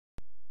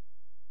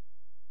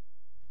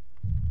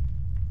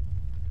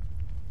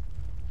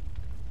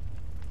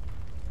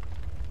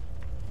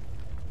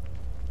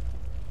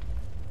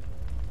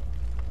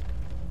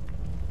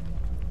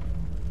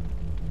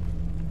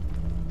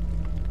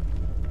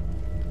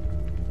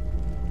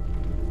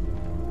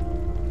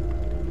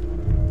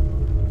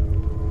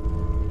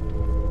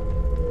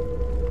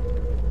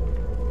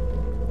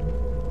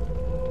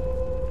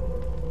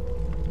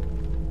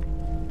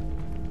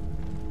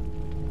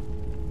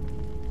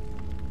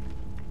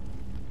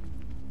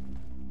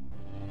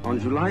On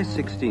July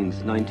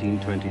 16th,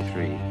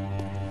 1923,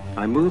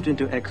 I moved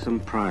into Exham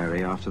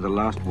Priory after the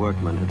last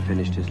workman had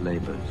finished his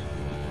labors.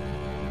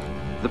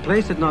 The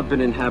place had not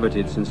been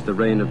inhabited since the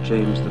reign of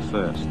James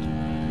I,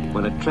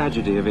 when a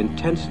tragedy of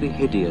intensely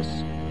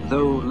hideous,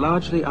 though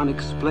largely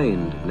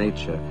unexplained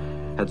nature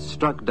had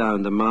struck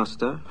down the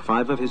master,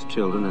 5 of his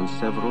children, and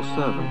several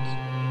servants.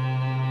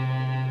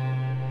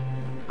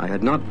 I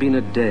had not been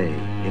a day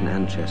in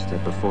Manchester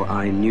before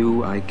I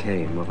knew I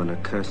came of an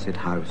accursed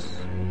house.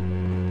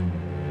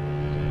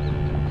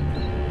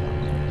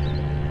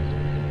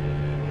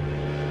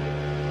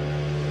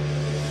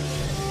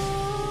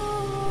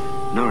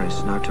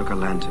 Norris now took a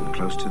lantern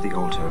close to the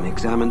altar and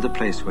examined the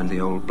place when the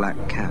old black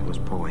cat was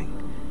pawing.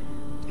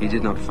 He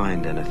did not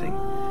find anything,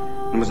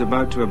 and was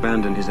about to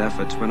abandon his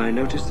efforts when I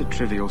noticed a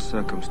trivial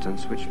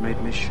circumstance which made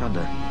me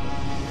shudder.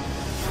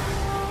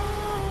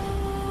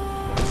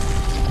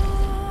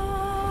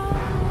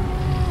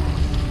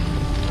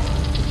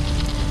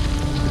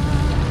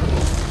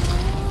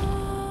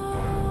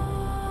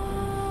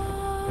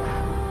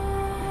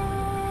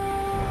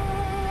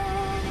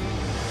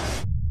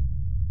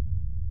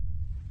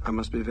 I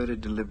must be very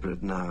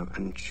deliberate now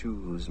and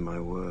choose my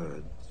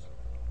words.